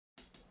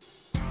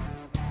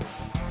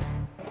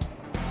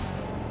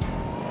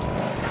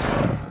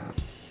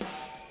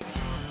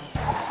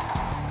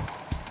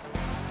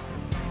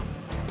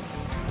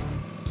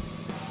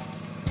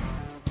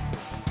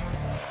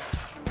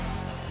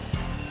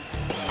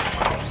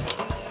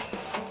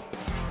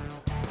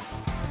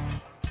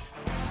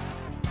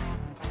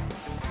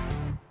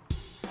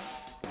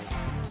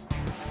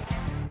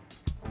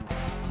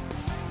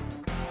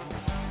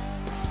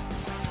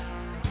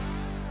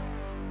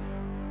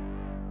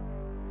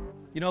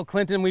You know,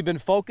 Clinton, we've been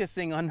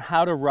focusing on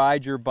how to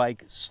ride your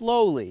bike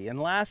slowly. And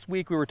last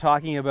week we were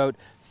talking about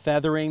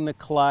feathering the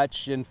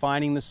clutch and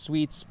finding the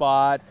sweet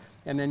spot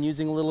and then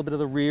using a little bit of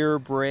the rear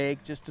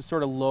brake just to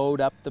sort of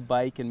load up the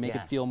bike and make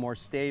it feel more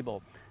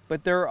stable.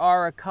 But there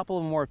are a couple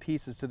of more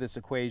pieces to this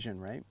equation,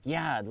 right?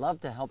 Yeah, I'd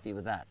love to help you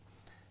with that.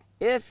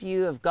 If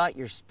you have got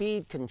your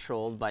speed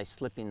controlled by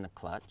slipping the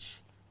clutch,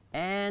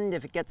 and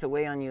if it gets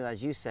away on you,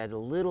 as you said, a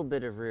little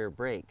bit of rear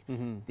brake,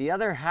 the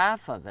other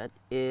half of it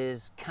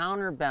is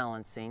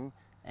counterbalancing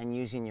and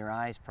using your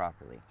eyes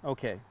properly.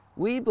 Okay.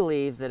 We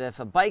believe that if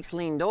a bike's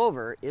leaned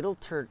over, it'll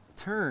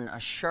turn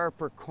a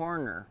sharper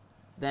corner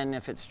than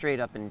if it's straight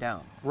up and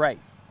down. Right.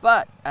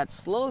 But at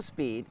slow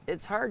speed,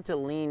 it's hard to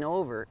lean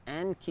over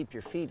and keep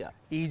your feet up.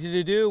 Easy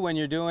to do when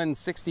you're doing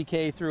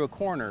 60K through a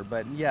corner,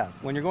 but yeah,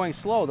 when you're going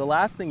slow, the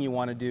last thing you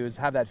want to do is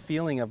have that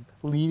feeling of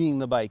leaning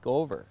the bike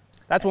over.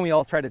 That's when we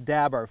all try to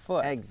dab our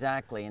foot.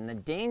 Exactly, and the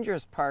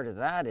dangerous part of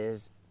that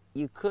is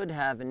you could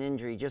have an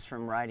injury just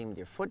from riding with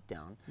your foot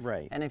down.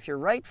 Right. And if your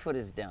right foot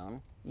is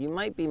down, you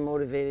might be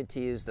motivated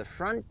to use the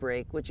front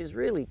brake, which is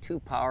really too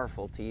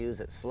powerful to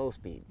use at slow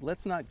speed.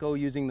 Let's not go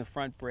using the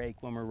front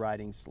brake when we're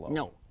riding slow.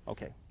 No.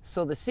 Okay.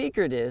 So the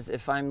secret is,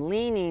 if I'm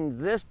leaning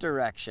this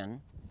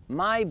direction,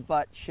 my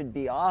butt should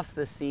be off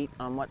the seat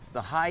on what's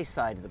the high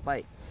side of the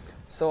bike.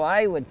 So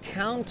I would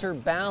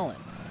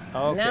counterbalance.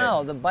 Okay.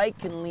 Now the bike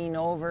can lean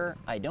over.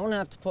 I don't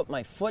have to put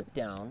my foot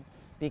down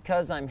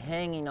because I'm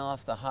hanging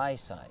off the high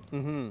side.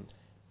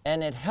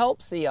 And it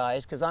helps the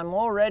eyes because I'm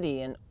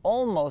already in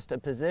almost a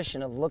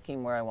position of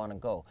looking where I want to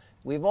go.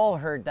 We've all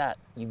heard that,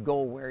 you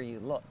go where you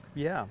look.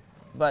 Yeah.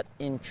 But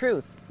in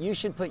truth, you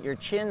should put your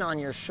chin on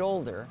your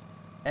shoulder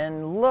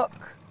and look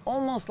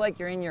almost like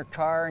you're in your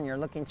car and you're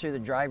looking through the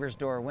driver's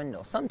door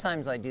window.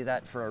 Sometimes I do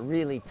that for a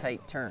really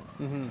tight turn.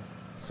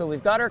 So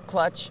we've got our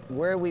clutch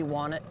where we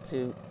want it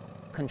to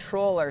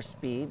control our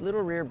speed,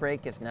 little rear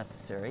brake if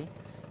necessary.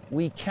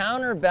 We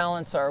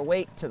counterbalance our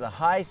weight to the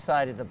high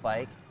side of the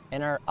bike,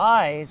 and our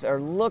eyes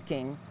are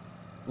looking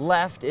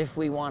left if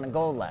we want to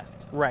go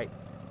left. Right.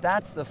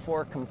 That's the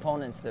four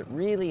components that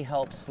really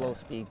help slow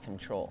speed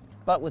control.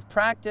 But with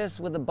practice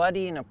with a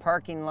buddy in a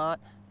parking lot,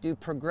 do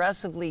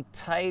progressively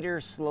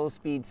tighter slow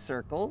speed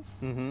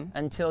circles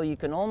until you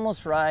can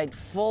almost ride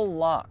full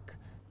lock.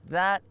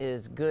 That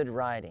is good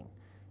riding.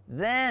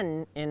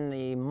 Then in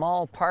the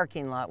mall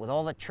parking lot with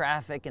all the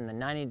traffic and the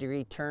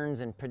 90-degree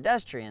turns and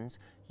pedestrians,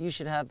 you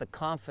should have the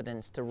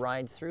confidence to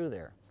ride through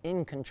there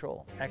in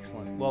control.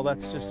 Excellent. Well,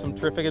 that's just some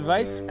terrific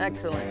advice.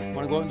 Excellent.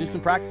 Want to go out and do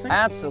some practicing?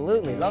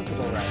 Absolutely. Love to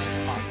go riding.